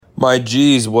My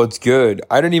G's, what's good?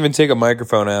 I didn't even take a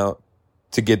microphone out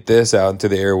to get this out into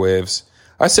the airwaves.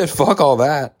 I said, fuck all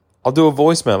that. I'll do a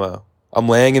voice memo. I'm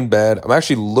laying in bed. I'm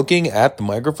actually looking at the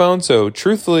microphone. So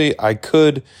truthfully, I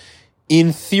could,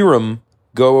 in theorem,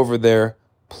 go over there,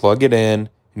 plug it in,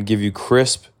 and give you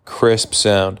crisp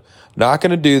sound. Not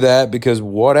going to do that because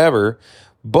whatever.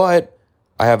 But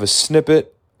I have a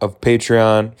snippet of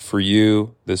Patreon for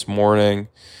you this morning.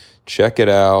 Check it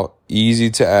out. Easy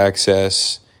to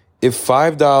access. If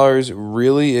 $5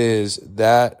 really is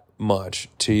that much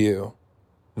to you,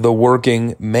 the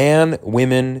working man,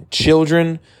 women,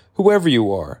 children, whoever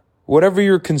you are, whatever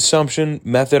your consumption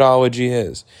methodology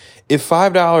is, if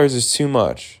 $5 is too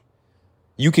much,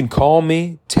 you can call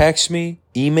me, text me,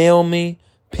 email me,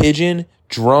 pigeon,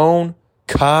 drone,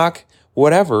 cock,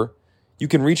 whatever. You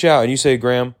can reach out and you say,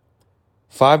 Graham,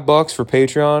 $5 for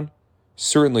Patreon,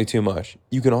 certainly too much.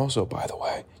 You can also, by the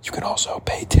way, you can also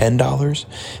pay $10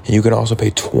 and you can also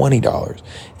pay $20.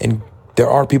 And there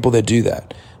are people that do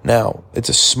that. Now, it's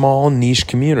a small niche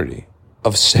community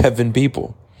of 7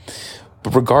 people.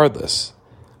 But regardless,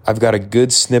 I've got a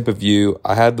good snip of you.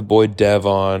 I had the boy Dev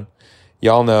on.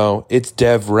 Y'all know it's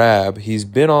Dev Rab. He's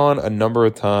been on a number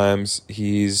of times.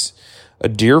 He's a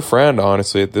dear friend,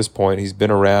 honestly, at this point. He's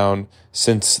been around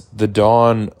since the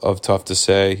dawn of Tough to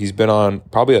Say. He's been on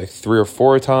probably like 3 or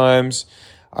 4 times.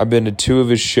 I've been to 2 of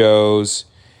his shows.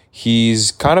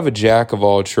 He's kind of a jack of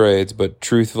all trades, but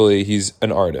truthfully, he's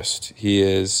an artist. He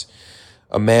is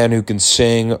a man who can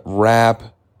sing,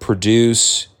 rap,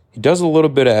 produce. He does a little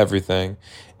bit of everything.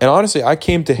 And honestly, I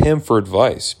came to him for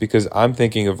advice because I'm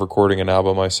thinking of recording an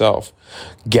album myself.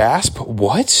 Gasp,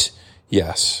 what?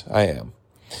 Yes, I am.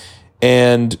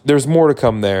 And there's more to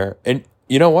come there. And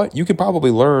you know what? You could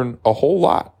probably learn a whole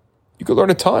lot. You could learn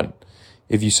a ton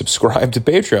if you subscribe to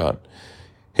Patreon.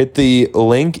 Hit the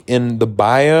link in the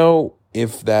bio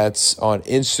if that's on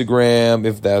Instagram,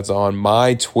 if that's on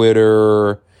my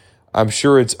Twitter. I'm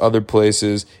sure it's other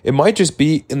places. It might just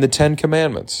be in the 10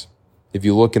 Commandments. If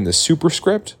you look in the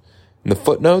superscript, in the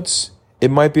footnotes,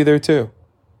 it might be there too.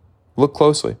 Look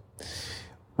closely.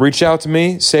 Reach out to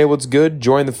me, say what's good,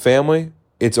 join the family.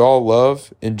 It's all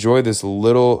love. Enjoy this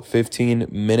little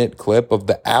 15-minute clip of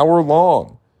the hour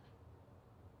long.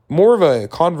 More of a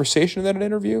conversation than an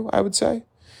interview, I would say,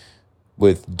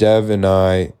 with Dev and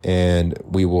I, and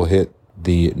we will hit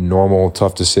the normal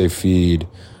Tough to Say feed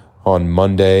on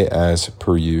Monday as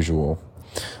per usual.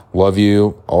 Love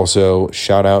you. Also,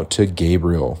 shout out to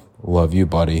Gabriel. Love you,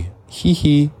 buddy. Hee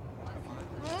hee.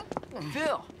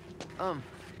 Phil,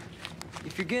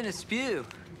 if you're gonna spew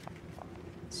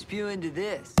into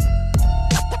this.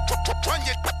 Run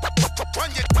your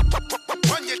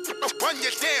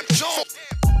damn jaw.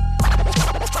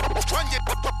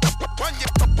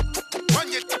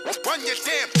 Run your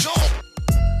damn jaw.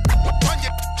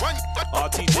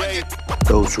 RTJ.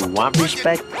 Those who want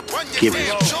respect, give it.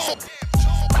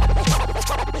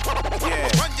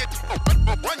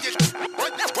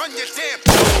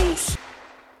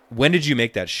 When did you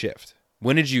make that shift?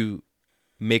 When did you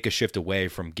make a shift away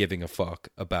from giving a fuck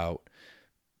about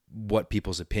what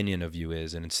people's opinion of you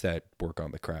is and instead work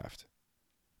on the craft?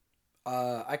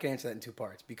 I can answer that in 2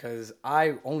 parts because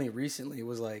I only recently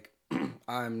was like,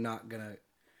 I'm not going to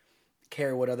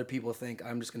care what other people think.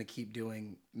 I'm just going to keep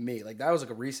doing me. Like that was like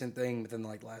a recent thing within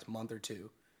like the last month or 2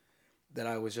 that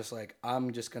I was just like,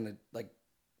 I'm just going to like,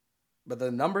 but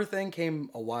the number thing came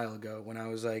a while ago when I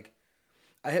was like,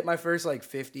 I hit my first like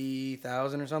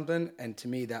 50,000 or something. And to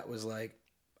me, that was like,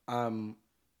 I'm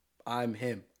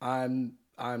him. I'm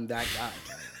that guy.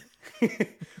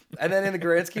 And then in the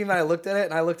grand scheme, I looked at it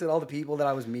and I looked at all the people that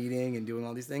I was meeting and doing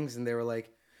all these things. And they were like,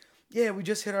 yeah, we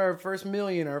just hit our first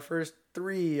million, our first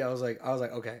 3. I was like,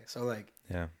 okay. So like,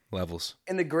 yeah, levels.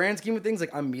 In the grand scheme of things,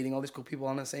 like I'm meeting all these cool people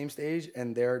on the same stage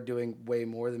and they're doing way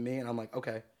more than me. And I'm like,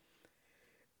 okay,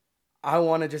 I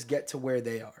want to just get to where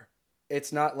they are.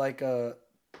 It's not like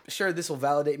sure, this will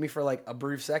validate me for like a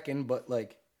brief second, but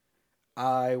like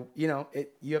you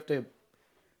have to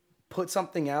put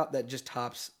something out that just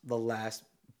tops the last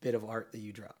bit of art that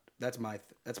you dropped. That's my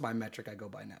metric I go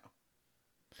by now.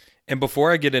 And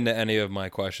before I get into any of my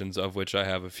questions, of which I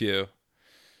have a few,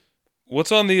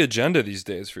 what's on the agenda these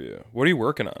days for you? What are you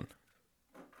working on?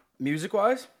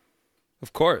 Music-wise?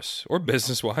 Of course. Or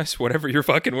business-wise, whatever you're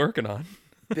fucking working on.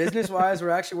 Business-wise, we're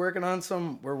actually working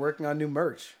on new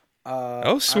merch.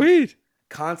 Oh, sweet. I'm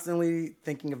constantly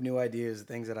thinking of new ideas,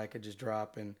 things that I could just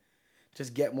drop and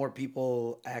just get more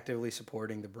people actively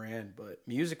supporting the brand. But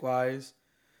music-wise,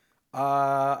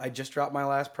 I just dropped my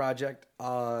last project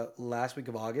last week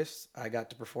of August. I got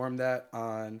to perform that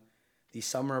on the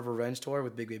Summer of Revenge tour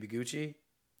with Big Baby Gucci.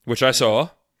 Which I saw.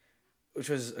 which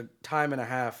was a time and a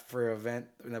half for an event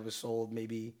that was sold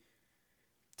maybe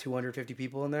 250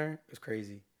 people in there. It was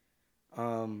crazy.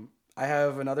 I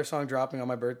have another song dropping on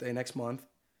my birthday next month,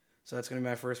 so that's gonna be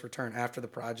my first return after the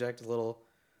project. It's a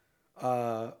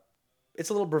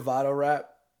little bravado rap.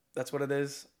 That's what it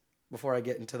is. Before I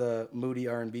get into the moody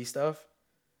R&B stuff,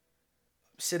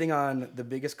 sitting on the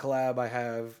biggest collab I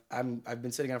have. I've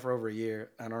been sitting on it for over a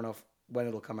year. I don't know when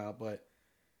it'll come out, but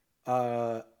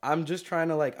I'm just trying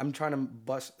to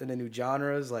bust into new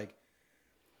genres. Like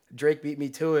Drake beat me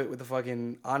to it with the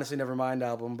fucking Honestly Nevermind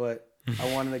album, but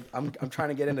I'm trying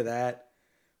to get into that.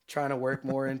 Trying to work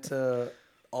more into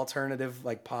alternative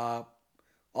like pop,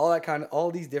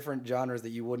 all these different genres that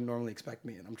you wouldn't normally expect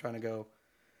me in. I'm trying to go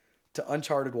to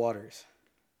uncharted waters.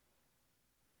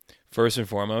 First and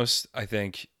foremost, I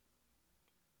think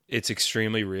it's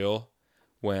extremely real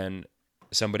when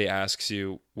somebody asks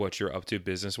you what you're up to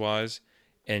business-wise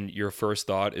and your first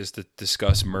thought is to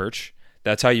discuss merch.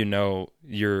 That's how you know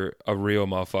you're a real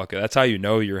motherfucker. That's how you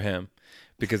know you're him,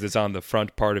 because it's on the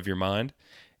front part of your mind.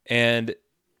 And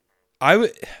I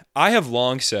have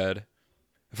long said,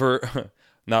 for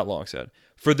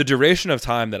the duration of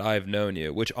time that I've known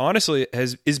you, which honestly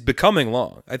is becoming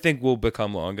long. I think will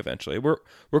become long eventually. We're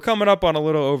coming up on a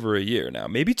little over a year now,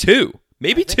 maybe two.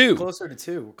 Closer to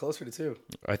two.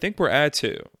 I think we're at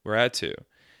two.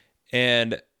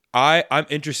 And I'm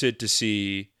interested to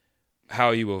see how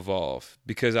you evolve,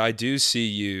 because I do see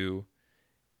you,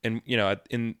 and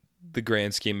in the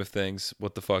grand scheme of things,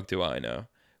 what the fuck do I know?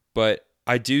 But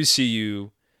I do see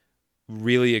you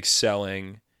really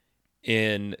excelling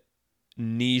in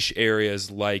niche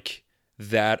areas like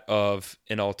that of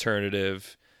an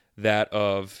alternative, that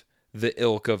of the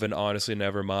ilk of an Honestly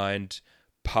Nevermind,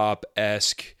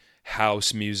 pop-esque,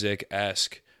 house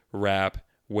music-esque rap,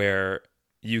 where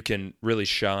you can really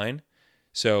shine.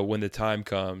 So when the time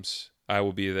comes, I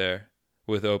will be there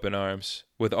with open arms,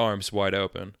 with arms wide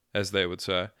open, as they would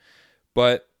say.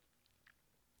 But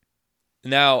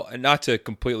now, not to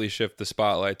completely shift the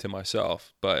spotlight to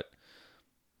myself, but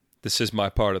this is my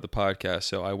part of the podcast,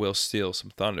 so I will steal some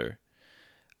thunder.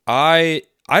 I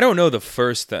don't know the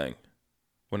first thing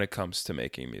when it comes to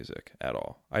making music at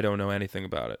all. I don't know anything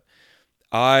about it.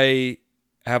 I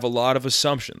have a lot of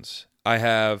assumptions. I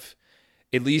have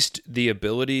at least the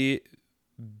ability,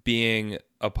 being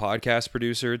a podcast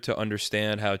producer, to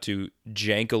understand how to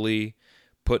jankily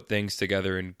put things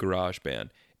together in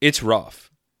GarageBand. It's rough.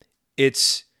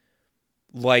 It's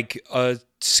like a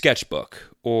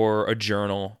sketchbook or a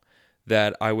journal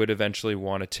that I would eventually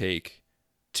want to take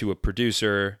to a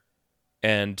producer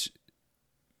and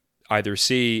either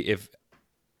see if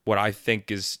what I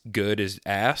think is good is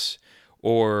ass,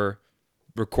 or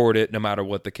record it no matter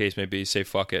what the case may be, say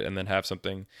fuck it, and then have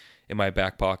something in my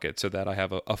back pocket so that I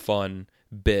have a fun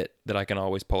bit that I can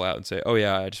always pull out and say, oh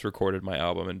yeah, I just recorded my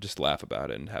album, and just laugh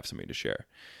about it and have something to share.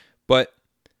 But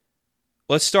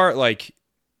let's start like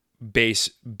base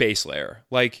layer.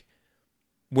 Like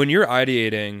when you're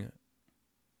ideating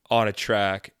on a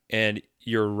track and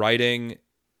you're writing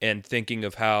and thinking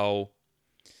of how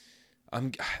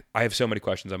I have so many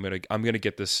questions. I'm gonna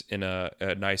get this in a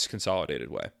nice consolidated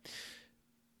way.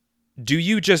 Do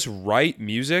you just write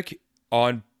music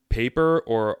on paper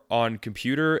or on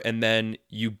computer, and then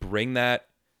you bring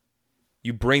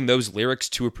those lyrics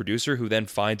to a producer who then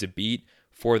finds a beat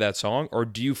for that song? Or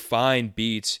do you find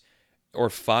beats or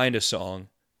find a song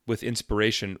with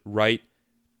inspiration right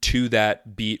to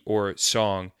that beat or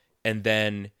song, and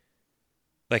then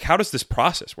like how does this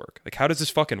process work? Like how does this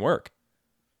fucking work?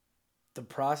 The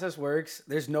process works.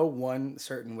 There's no one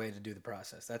certain way to do the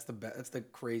process. That's the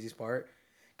craziest part.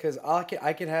 Because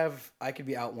I could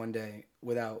be out one day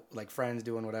without like friends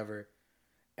doing whatever,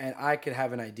 and I could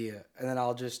have an idea, and then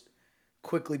I'll just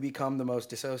quickly become the most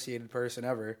dissociated person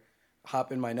ever,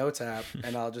 hop in my notes app,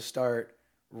 and I'll just start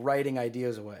writing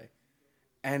ideas away.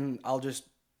 And I'll just,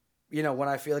 when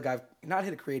I feel like I've not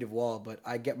hit a creative wall, but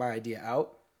I get my idea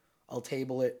out, I'll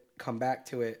table it, come back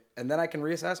to it, and then I can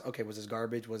reassess, okay, was this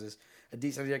garbage? Was this a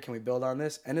decent idea? Can we build on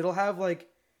this? And it'll have like,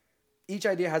 each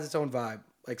idea has its own vibe.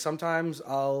 Like sometimes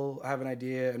I'll have an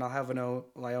idea and I'll have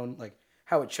my own like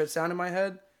how it should sound in my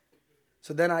head.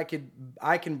 So then I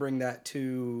can bring that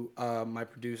to my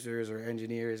producers or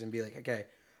engineers and be like, okay,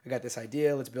 I got this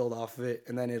idea, let's build off of it,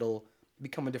 and then it'll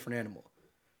become a different animal.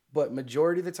 But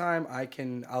majority of the time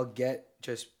I'll get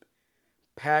just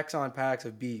packs on packs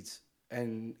of beats,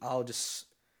 and I'll just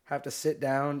have to sit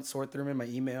down, sort through them in my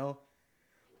email.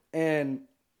 And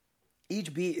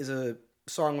each beat is a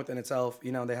song within itself,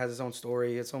 that has its own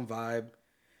story, its own vibe,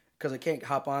 because I can't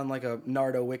hop on like a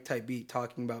Nardo Wick type beat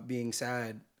talking about being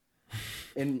sad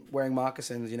in wearing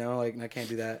moccasins, like, and I can't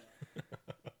do that.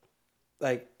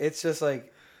 Like, it's just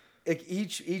like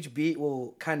each beat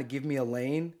will kind of give me a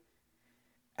lane,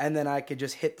 and then I could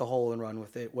just hit the hole and run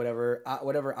with it. Whatever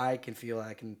I can feel,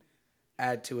 I can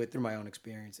add to it through my own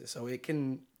experiences. So it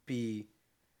can be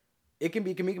a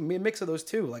mix of those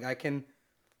two. Like,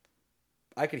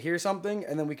 I could hear something,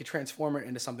 and then we could transform it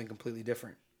into something completely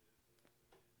different.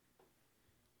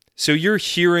 So you're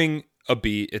hearing a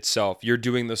beat itself. You're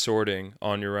doing the sorting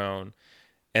on your own,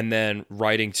 and then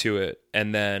writing to it,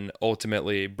 and then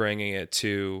ultimately bringing it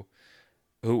to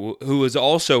who is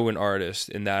also an artist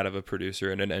in that of a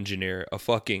producer and an engineer, a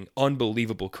fucking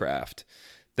unbelievable craft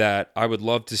that I would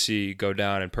love to see go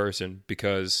down in person,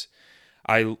 because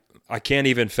I can't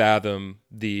even fathom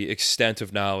the extent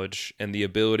of knowledge and the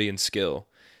ability and skill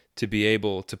to be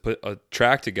able to put a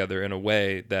track together in a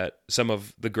way that some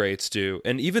of the greats do,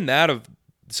 and even that of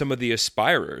some of the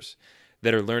aspirers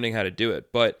that are learning how to do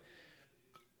it. But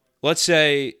let's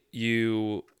say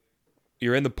you're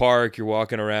in the park, you're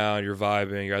walking around, you're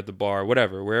vibing, you're at the bar,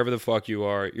 whatever, wherever the fuck you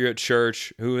are, you're at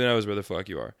church, who knows where the fuck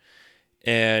you are,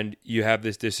 and you have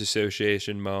this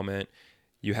disassociation moment.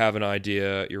 You have an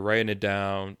idea, you're writing it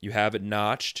down, you have it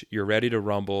notched, you're ready to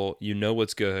rumble, you know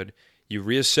what's good, you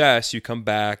reassess, you come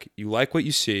back, you like what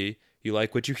you see, you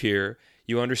like what you hear,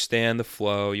 you understand the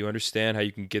flow, you understand how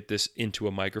you can get this into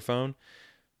a microphone.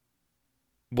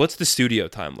 What's the studio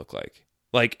time look like?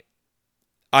 Like,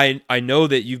 I know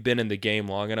that you've been in the game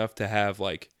long enough to have,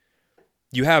 like,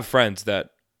 you have friends that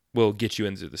will get you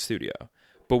into the studio.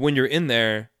 But when you're in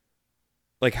there,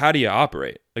 like, how do you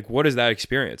operate? Like, what is that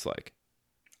experience like?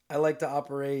 I like to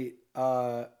operate.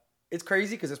 It's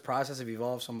crazy because this process have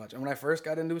evolved so much. And when I first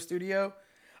got into a studio,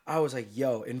 I was like,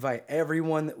 yo, invite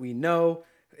everyone that we know,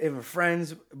 even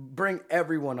friends, bring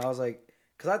everyone. I was like,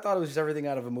 because I thought it was just everything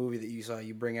out of a movie that you saw.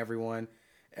 You bring everyone's,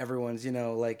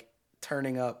 like,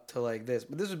 turning up to, like, this.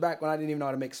 But this was back when I didn't even know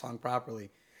how to make a song properly.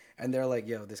 And they're like,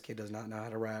 yo, this kid does not know how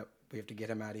to rap. We have to get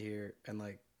him out of here. And,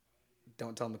 like,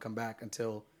 don't tell him to come back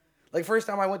until, like, first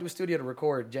time I went to a studio to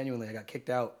record, genuinely, I got kicked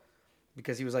out.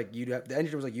 Because he was like, the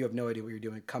engineer was like, you have no idea what you're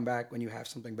doing. Come back when you have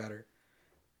something better.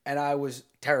 And I was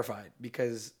terrified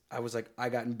because I was like, I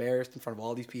got embarrassed in front of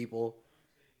all these people.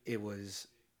 It was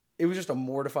just a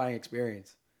mortifying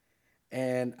experience.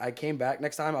 And I came back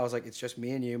next time. I was like, it's just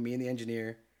me and you, me and the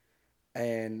engineer.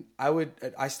 And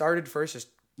I started first just,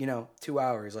 2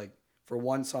 hours, like, for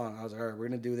one song. I was like, all right, we're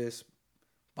going to do this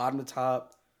bottom to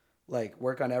top, like,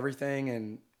 work on everything.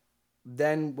 And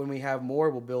then when we have more,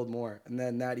 we'll build more. And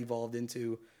then that evolved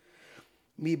into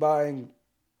me buying,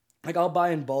 like, I'll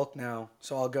buy in bulk now.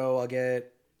 So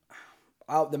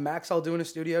the max I'll do in a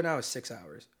studio now is 6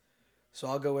 hours. So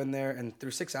I'll go in there, and through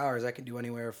 6 hours, I can do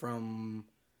anywhere from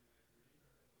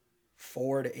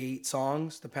 4 to 8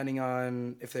 songs, depending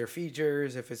on if they're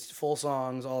features, if it's full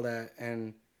songs, all that.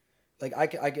 And, like,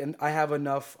 I have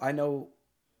enough, I know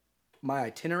my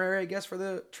itinerary, I guess, for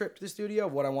the trip to the studio,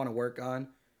 of what I want to work on,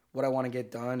 what I want to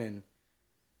get done, and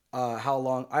how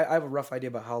long. I have a rough idea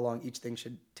about how long each thing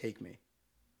should take me.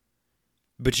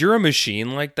 But you're a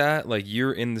machine like that? Like,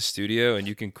 you're in the studio and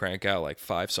you can crank out, like,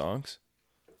 5 songs?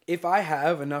 If I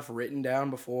have enough written down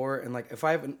before, and, like,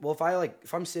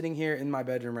 if I'm sitting here in my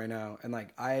bedroom right now, and, like,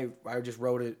 I just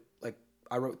wrote it, like,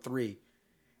 I wrote 3,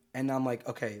 and I'm like,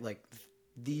 okay, like,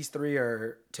 these 3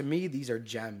 are, to me, these are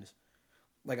gems.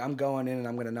 Like, I'm going in and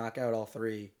I'm going to knock out all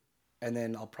 3. And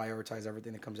then I'll prioritize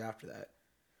everything that comes after that.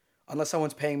 Unless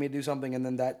someone's paying me to do something and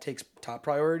then that takes top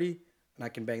priority, and I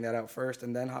can bang that out first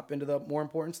and then hop into the more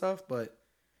important stuff. But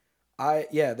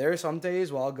there are some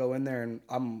days where I'll go in there and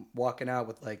I'm walking out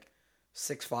with, like,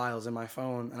 6 files in my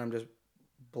phone and I'm just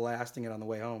blasting it on the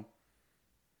way home.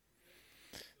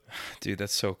 Dude,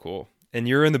 that's so cool. And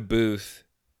you're in the booth,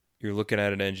 you're looking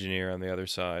at an engineer on the other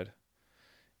side,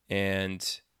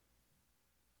 and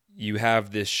you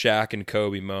have this Shaq and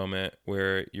Kobe moment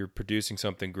where you're producing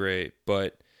something great,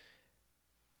 but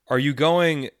are you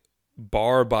going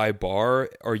bar by bar?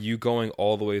 Are you going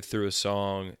all the way through a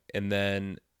song and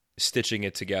then stitching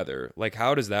it together? Like,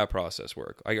 how does that process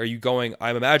work? Like, are you going,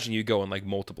 I'm imagining you go in, like,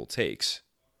 multiple takes.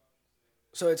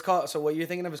 So what you're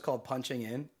thinking of is called punching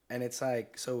in. And it's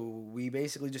like, so we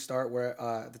basically just start where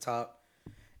at the top,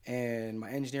 and my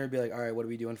engineer would be like, all right, what are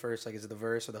we doing first? Like, is it the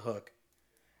verse or the hook?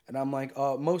 And I'm like,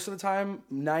 most of the time,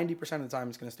 90% of the time,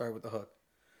 it's going to start with the hook.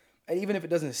 And even if it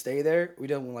doesn't stay there, we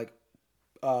don't, like,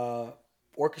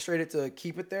 orchestrate it to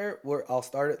keep it there. I'll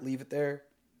start it, leave it there,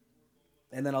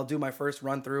 and then I'll do my first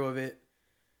run through of it.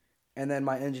 And then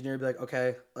my engineer will be like,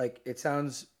 okay, like, it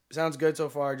sounds good so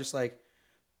far. Just, like,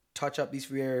 touch up these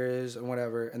few areas and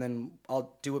whatever. And then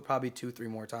I'll do it probably 2, 3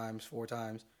 more times, 4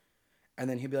 times. and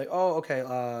then he'll be like, oh, okay,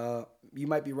 you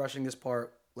might be rushing this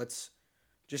part. Let's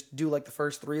just do like the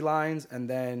first 3 lines, and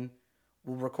then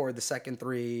we'll record the second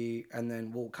 3, and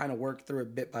then we'll kind of work through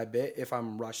it bit by bit if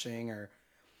I'm rushing, or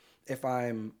if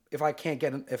I can't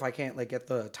like get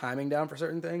the timing down for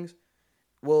certain things.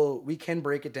 Well, we can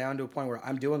break it down to a point where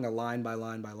I'm doing a line by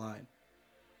line by line.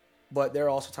 But there are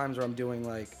also times where I'm doing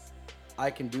like, I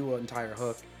can do an entire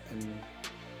hook, and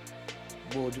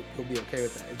we'll be okay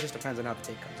with that. It just depends on how the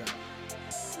take comes out.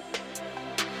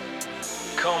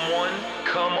 Come one,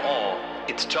 come all.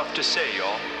 It's tough to say,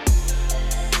 y'all.